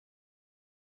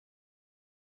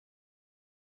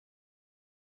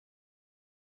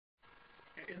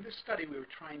in this study, we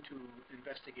were trying to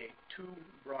investigate two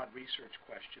broad research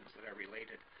questions that are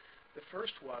related. The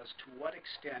first was, to what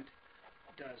extent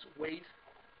does weight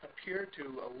appear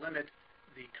to limit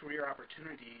the career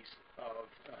opportunities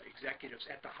of executives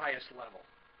at the highest level?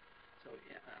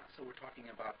 So we're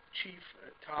talking about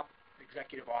top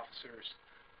executive officers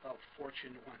of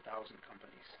Fortune 1000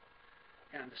 companies.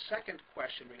 And the second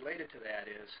question related to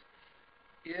that is,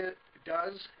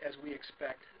 does, as we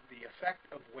expect, the effect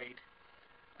of weight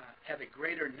have a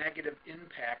greater negative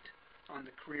impact on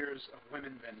the careers of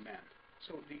women than men?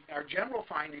 So our general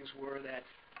findings were that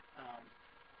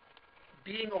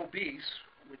being obese,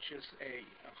 which is a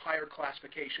higher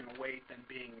classification of weight than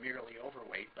being merely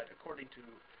overweight, but according to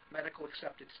medical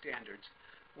accepted standards,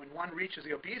 when one reaches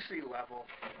the obesity level,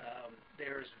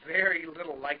 there's very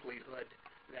little likelihood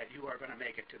that you are going to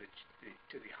make it to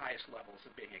the highest levels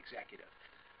of being executive.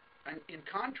 And in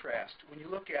contrast, when you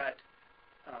look at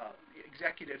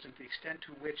executives and the extent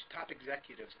to which, top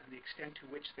executives, and the extent to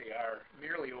which they are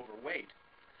merely overweight,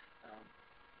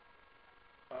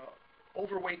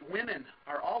 overweight women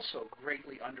are also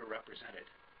greatly underrepresented.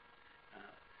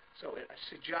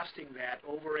 Suggesting that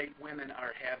overweight women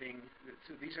are having,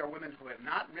 so these are women who have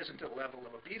not risen to the level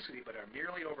of obesity but are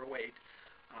merely overweight,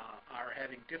 are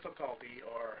having difficulty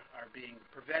or are being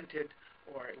prevented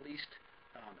or at least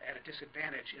at a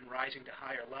disadvantage in rising to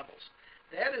higher levels.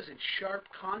 That is in sharp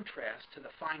contrast to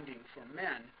the finding for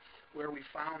men, where we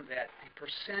found that the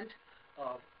percent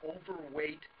of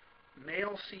overweight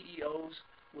male CEOs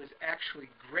was actually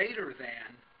greater than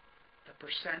the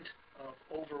percent of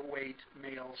overweight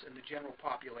males in the general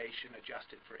population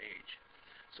adjusted for age.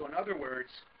 So in other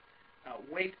words,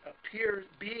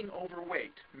 being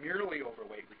overweight, merely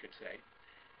overweight we could say,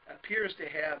 appears to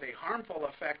have a harmful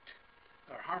effect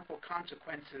or harmful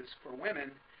consequences for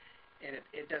women, and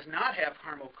it does not have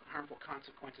harmful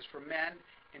consequences for men,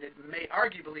 and it may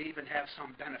arguably even have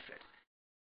some benefit.